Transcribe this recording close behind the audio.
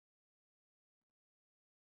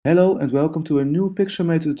Hello and welcome to a new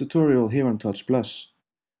Pixelmator tutorial here on Touch Plus.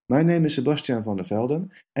 My name is Sebastian van der Velden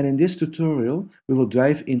and in this tutorial we will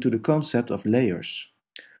dive into the concept of layers.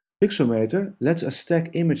 Pixelmator lets us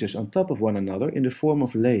stack images on top of one another in the form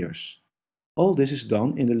of layers. All this is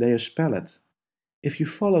done in the Layers palette. If you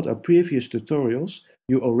followed our previous tutorials,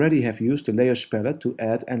 you already have used the Layers palette to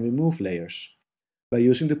add and remove layers by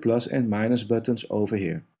using the plus and minus buttons over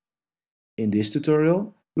here. In this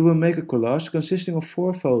tutorial, we will make a collage consisting of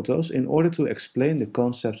 4 photos in order to explain the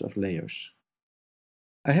concepts of layers.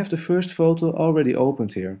 I have the first photo already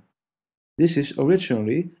opened here. This is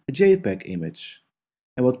originally a JPEG image.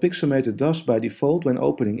 And what Pixelmator does by default when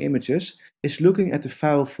opening images is looking at the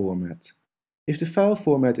file format. If the file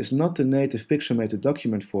format is not the native Pixelmator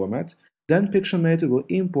document format, then Pixelmator will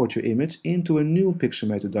import your image into a new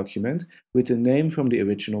Pixelmator document with the name from the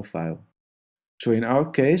original file. So in our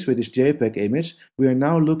case, with this JPEG image, we are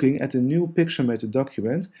now looking at a new Pixelmator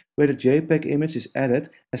document where the JPEG image is added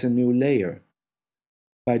as a new layer.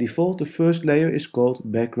 By default, the first layer is called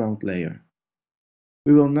background layer.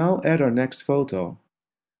 We will now add our next photo.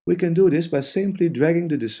 We can do this by simply dragging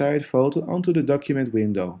the desired photo onto the document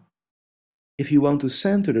window. If you want to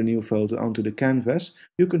center the new photo onto the canvas,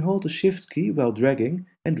 you can hold the Shift key while dragging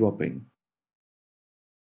and dropping.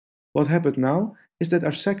 What happened now is that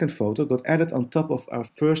our second photo got added on top of our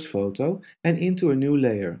first photo and into a new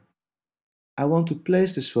layer. I want to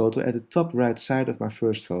place this photo at the top right side of my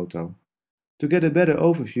first photo. To get a better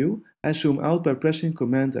overview, I zoom out by pressing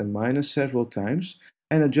Command and minus several times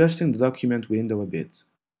and adjusting the document window a bit.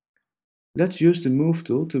 Let's use the Move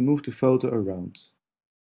tool to move the photo around.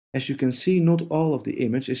 As you can see, not all of the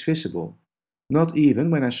image is visible, not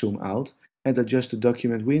even when I zoom out and adjust the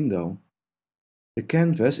document window. The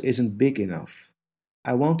canvas isn't big enough.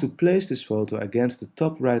 I want to place this photo against the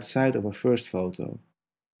top right side of our first photo.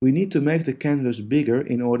 We need to make the canvas bigger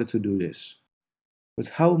in order to do this.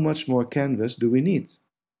 But how much more canvas do we need?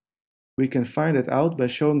 We can find it out by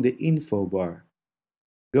showing the info bar.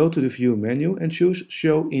 Go to the View menu and choose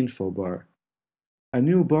Show Info Bar. A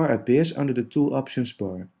new bar appears under the Tool Options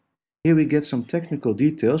bar. Here we get some technical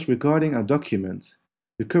details regarding our document,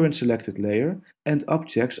 the current selected layer, and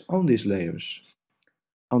objects on these layers.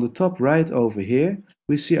 On the top right over here,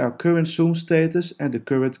 we see our current zoom status and the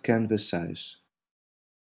current canvas size.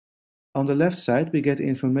 On the left side, we get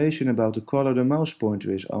information about the color the mouse pointer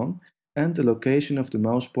is on and the location of the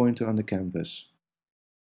mouse pointer on the canvas.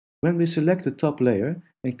 When we select the top layer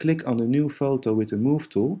and click on the new photo with the Move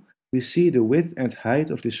tool, we see the width and height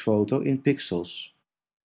of this photo in pixels.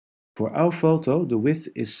 For our photo, the width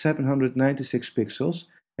is 796 pixels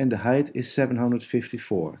and the height is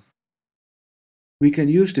 754. We can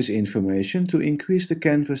use this information to increase the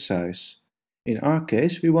canvas size. In our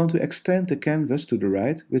case, we want to extend the canvas to the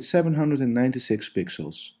right with 796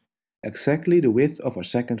 pixels, exactly the width of our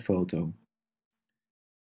second photo.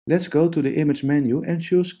 Let's go to the Image menu and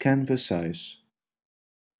choose Canvas Size.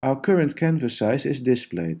 Our current canvas size is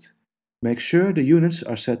displayed. Make sure the units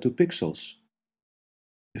are set to pixels.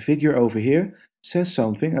 The figure over here says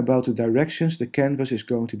something about the directions the canvas is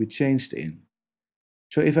going to be changed in.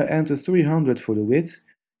 So if I enter 300 for the width,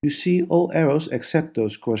 you see all arrows except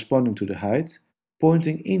those corresponding to the height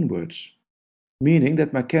pointing inwards, meaning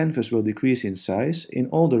that my canvas will decrease in size in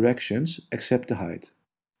all directions except the height.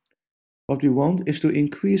 What we want is to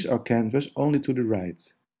increase our canvas only to the right.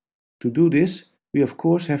 To do this, we of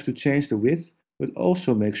course have to change the width, but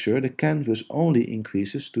also make sure the canvas only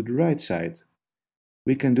increases to the right side.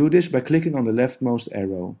 We can do this by clicking on the leftmost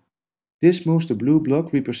arrow. This moves the blue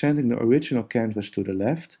block representing the original canvas to the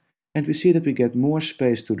left, and we see that we get more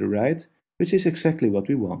space to the right, which is exactly what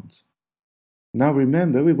we want. Now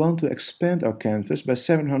remember, we want to expand our canvas by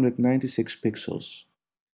 796 pixels.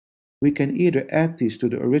 We can either add these to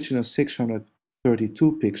the original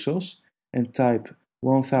 632 pixels and type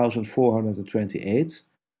 1428,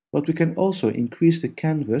 but we can also increase the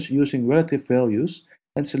canvas using relative values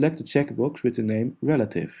and select the checkbox with the name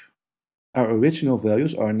Relative. Our original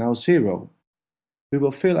values are now 0. We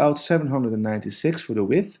will fill out 796 for the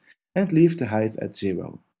width and leave the height at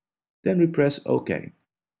 0. Then we press OK.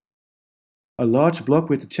 A large block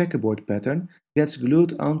with the checkerboard pattern gets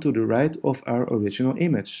glued onto the right of our original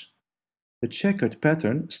image. The checkered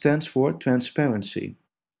pattern stands for transparency.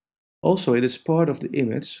 Also, it is part of the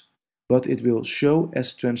image, but it will show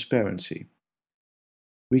as transparency.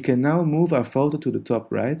 We can now move our photo to the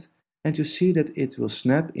top right, and you see that it will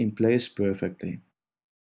snap in place perfectly.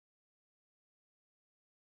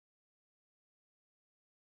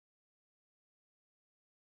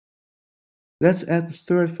 Let's add the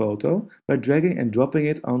third photo by dragging and dropping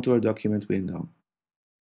it onto our document window.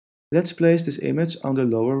 Let's place this image on the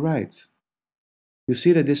lower right. You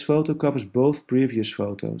see that this photo covers both previous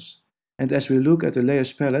photos. And as we look at the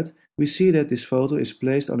layers palette, we see that this photo is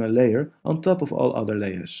placed on a layer on top of all other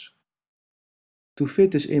layers. To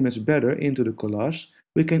fit this image better into the collage,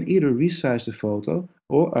 we can either resize the photo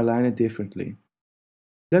or align it differently.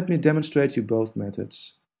 Let me demonstrate you both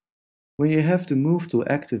methods. When you have the Move tool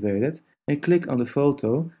activated and click on the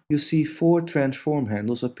photo, you see 4 transform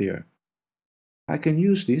handles appear. I can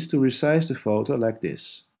use these to resize the photo like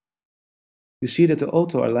this. You see that the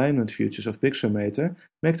auto alignment features of Pixelmator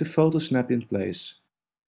make the photo snap in place.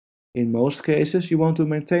 In most cases you want to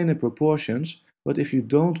maintain the proportions, but if you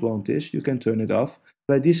don't want this, you can turn it off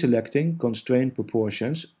by deselecting Constrain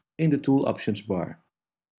Proportions in the Tool Options bar.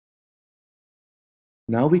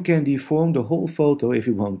 Now we can deform the whole photo if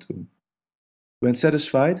we want to. When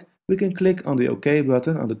satisfied, we can click on the OK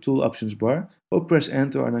button on the Tool Options bar or press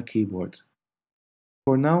Enter on our keyboard.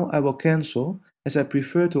 For now I will cancel, as I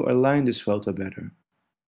prefer to align this photo better.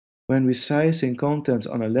 When resizing content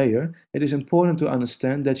on a layer, it is important to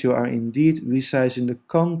understand that you are indeed resizing the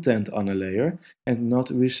content on a layer and not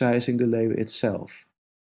resizing the layer itself.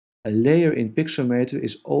 A layer in Pixelmator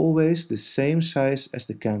is always the same size as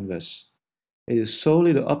the canvas. It is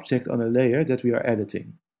solely the object on a layer that we are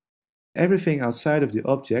editing. Everything outside of the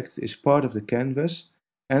object is part of the canvas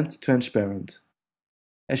and transparent.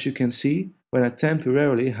 As you can see, when I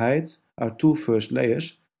temporarily hide our 2 first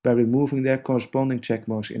layers by removing their corresponding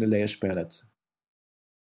checkmarks in the layers palette.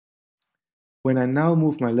 When I now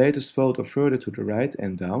move my latest photo further to the right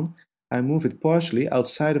and down, I move it partially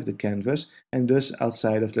outside of the canvas and thus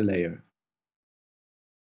outside of the layer.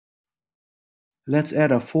 Let's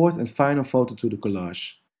add our 4th and final photo to the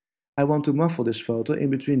collage. I want to muffle this photo in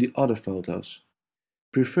between the other photos.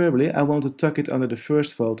 Preferably, I want to tuck it under the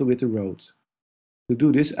first photo with the road. To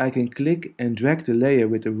do this, I can click and drag the layer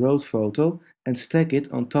with the road photo and stack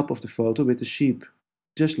it on top of the photo with the sheep,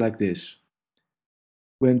 just like this.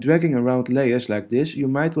 When dragging around layers like this, you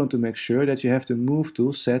might want to make sure that you have the Move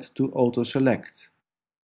tool set to auto-select.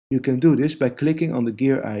 You can do this by clicking on the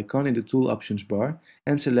gear icon in the Tool Options bar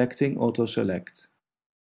and selecting Auto-Select.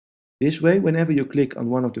 This way, whenever you click on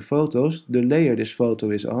one of the photos, the layer this photo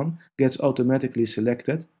is on gets automatically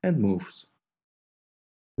selected and moved.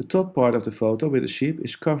 The top part of the photo with the sheep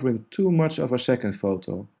is covering too much of our second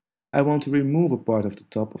photo. I want to remove a part of the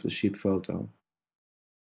top of the sheep photo.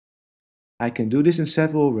 I can do this in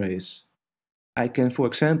several ways. I can, for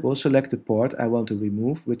example, select the part I want to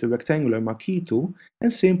remove with the rectangular marquee tool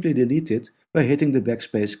and simply delete it by hitting the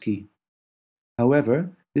backspace key.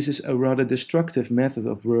 However, this is a rather destructive method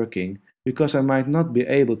of working, because I might not be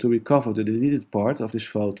able to recover the deleted part of this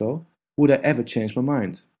photo would I ever change my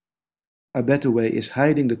mind. A better way is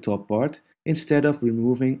hiding the top part instead of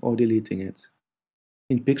removing or deleting it.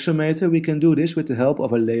 In Pixelmator we can do this with the help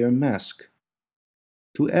of a layer mask.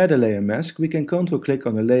 To add a layer mask, we can Ctrl-click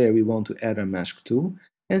on the layer we want to add our mask to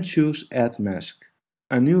and choose Add Mask.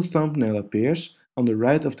 A new thumbnail appears on the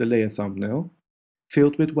right of the layer thumbnail,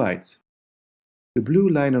 filled with white. The blue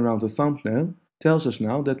line around the thumbnail tells us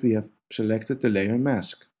now that we have selected the layer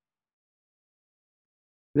mask.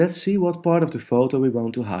 Let's see what part of the photo we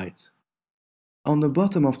want to hide. On the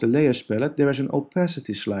bottom of the layers palette there is an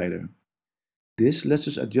opacity slider. This lets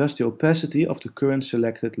us adjust the opacity of the current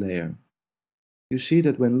selected layer. You see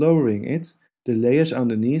that when lowering it, the layers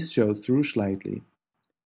underneath show through slightly.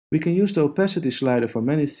 We can use the opacity slider for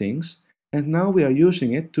many things, and now we are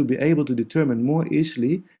using it to be able to determine more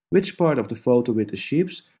easily which part of the photo with the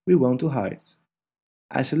sheeps we want to hide.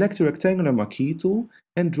 I select the rectangular marquee tool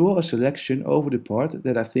and draw a selection over the part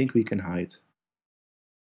that I think we can hide.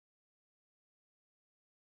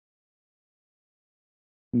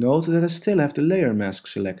 Note that I still have the layer mask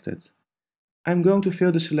selected. I'm going to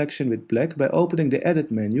fill the selection with black by opening the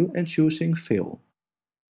Edit menu and choosing Fill.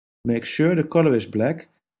 Make sure the color is black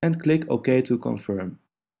and click OK to confirm.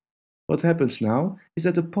 What happens now is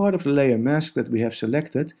that the part of the layer mask that we have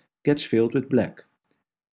selected gets filled with black,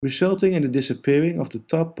 resulting in the disappearing of the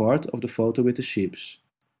top part of the photo with the sheeps.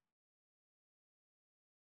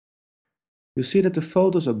 You see that the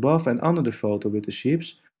photos above and under the photo with the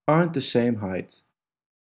sheeps aren't the same height,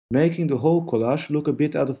 making the whole collage look a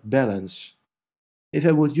bit out of balance. If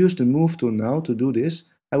I would use the Move tool now to do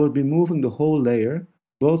this, I would be moving the whole layer,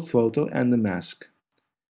 both photo and the mask.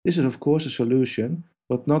 This is of course a solution,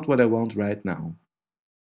 but not what I want right now.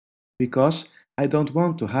 Because I don't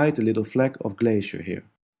want to hide the little flag of glacier here.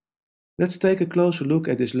 Let's take a closer look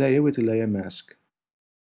at this layer with the layer mask.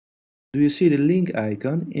 Do you see the link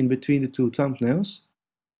icon in between the two thumbnails?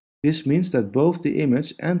 This means that both the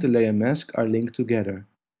image and the layer mask are linked together.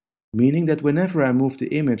 meaning that whenever I move the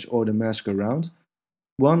image or the mask around,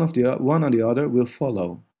 one or the other will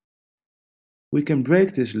follow. We can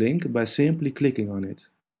break this link by simply clicking on it.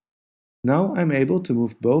 Now I'm able to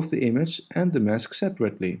move both the image and the mask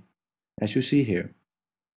separately, as you see here.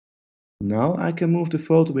 Now I can move the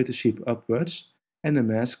photo with the sheep upwards and the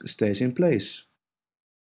mask stays in place.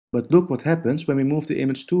 But look what happens when we move the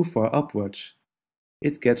image too far upwards.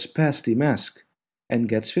 It gets past the mask and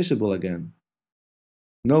gets visible again.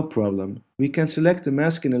 No problem, we can select the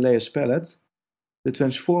mask in the layers palette, the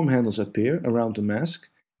transform handles appear around the mask,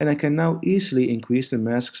 and I can now easily increase the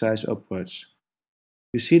mask size upwards.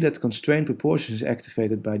 You see that constraint proportion is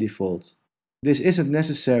activated by default. This isn't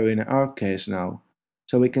necessary in our case now,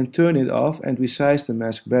 so we can turn it off and resize the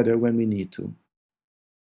mask better when we need to.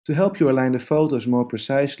 To help you align the photos more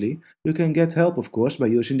precisely, you can get help of course by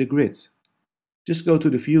using the grid. Just go to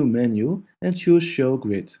the View menu and choose Show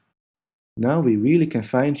Grid. Now we really can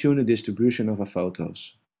fine-tune the distribution of our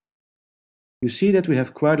photos. You see that we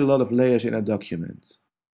have quite a lot of layers in our document.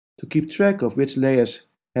 To keep track of which layers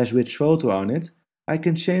has which photo on it, I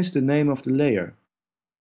can change the name of the layer.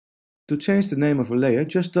 To change the name of a layer,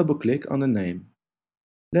 just double-click on the name.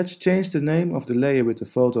 Let's change the name of the layer with the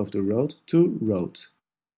photo of the road to road,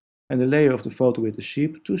 and the layer of the photo with the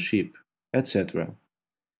sheep to sheep, etc.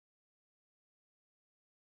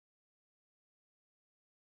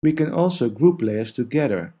 We can also group layers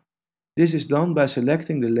together. This is done by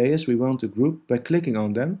selecting the layers we want to group by clicking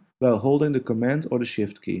on them while holding the Command or the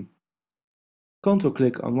Shift key.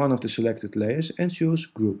 Ctrl-click on one of the selected layers and choose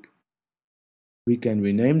Group. We can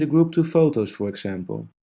rename the group to Photos, for example.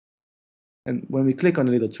 And when we click on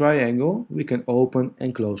the little triangle, we can open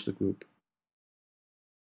and close the group.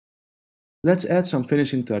 Let's add some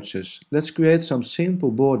finishing touches. Let's create some simple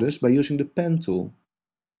borders by using the Pen tool.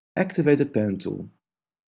 Activate the Pen tool.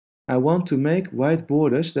 I want to make white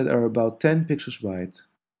borders that are about 10 pixels wide.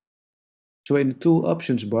 So in the Tool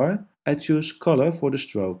Options bar, I choose Color for the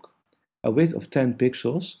stroke, a width of 10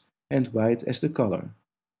 pixels and white as the color.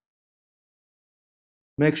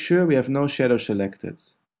 Make sure we have no shadow selected.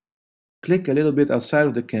 Click a little bit outside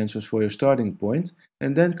of the canvas for your starting point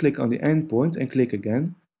and then click on the end point and click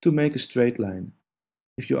again to make a straight line.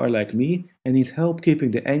 If you are like me and need help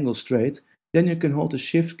keeping the angle straight, then you can hold the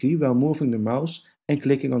Shift key while moving the mouse and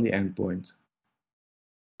clicking on the end point.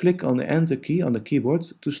 Click on the Enter key on the keyboard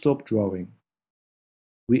to stop drawing.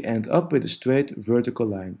 We end up with a straight vertical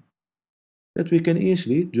line that we can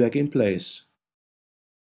easily drag in place.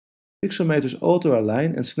 Pixelmator's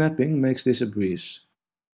auto-align and snapping makes this a breeze.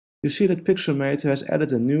 You see that Pixelmator has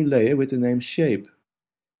added a new layer with the name Shape.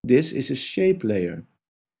 This is a shape layer.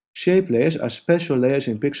 Shape layers are special layers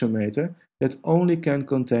in Pixelmator that only can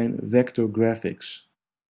contain vector graphics.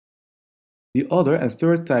 The other and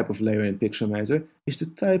third type of layer in Pixelmator is the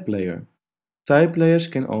type layer. Type layers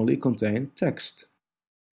can only contain text.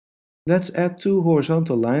 Let's add two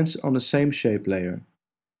horizontal lines on the same shape layer.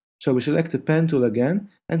 So we select the Pen tool again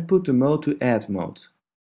and put the mode to Add mode.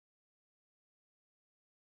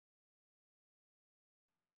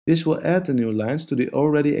 This will add the new lines to the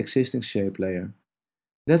already existing shape layer.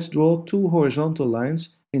 Let's draw two horizontal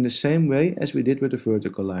lines in the same way as we did with the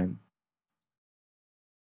vertical line.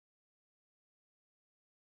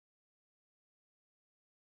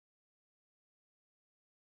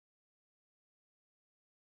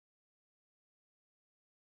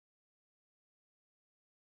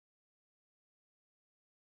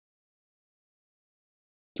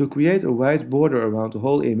 To create a white border around the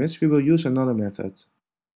whole image, we will use another method.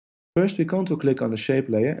 First, we Ctrl-click on the shape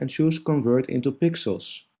layer and choose Convert into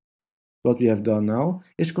Pixels. What we have done now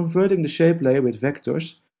is converting the shape layer with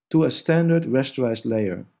vectors to a standard rasterized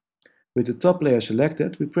layer. With the top layer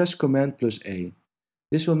selected, we press Command plus A.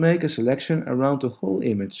 This will make a selection around the whole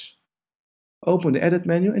image. Open the Edit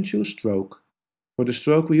menu and choose Stroke. For the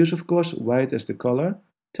stroke we use of course white as the color,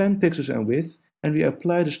 10 pixels in width, and we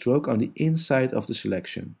apply the stroke on the inside of the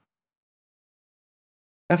selection.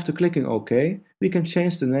 After clicking OK, we can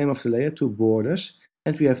change the name of the layer to Borders,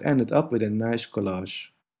 and we have ended up with a nice collage.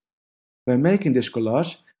 By making this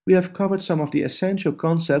collage, we have covered some of the essential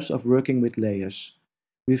concepts of working with layers.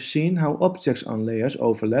 We've seen how objects on layers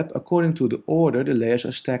overlap according to the order the layers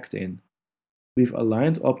are stacked in. We've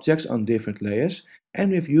aligned objects on different layers,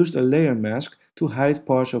 and we've used a layer mask to hide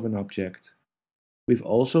parts of an object. We've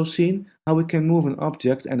also seen how we can move an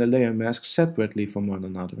object and a layer mask separately from one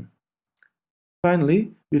another.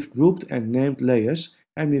 Finally, we've grouped and named layers,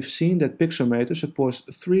 and we've seen that Pixelmator supports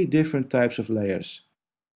 3 different types of layers.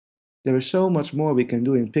 There is so much more we can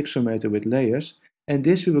do in Pixelmator with layers, and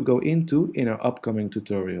this we will go into in our upcoming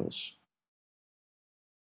tutorials.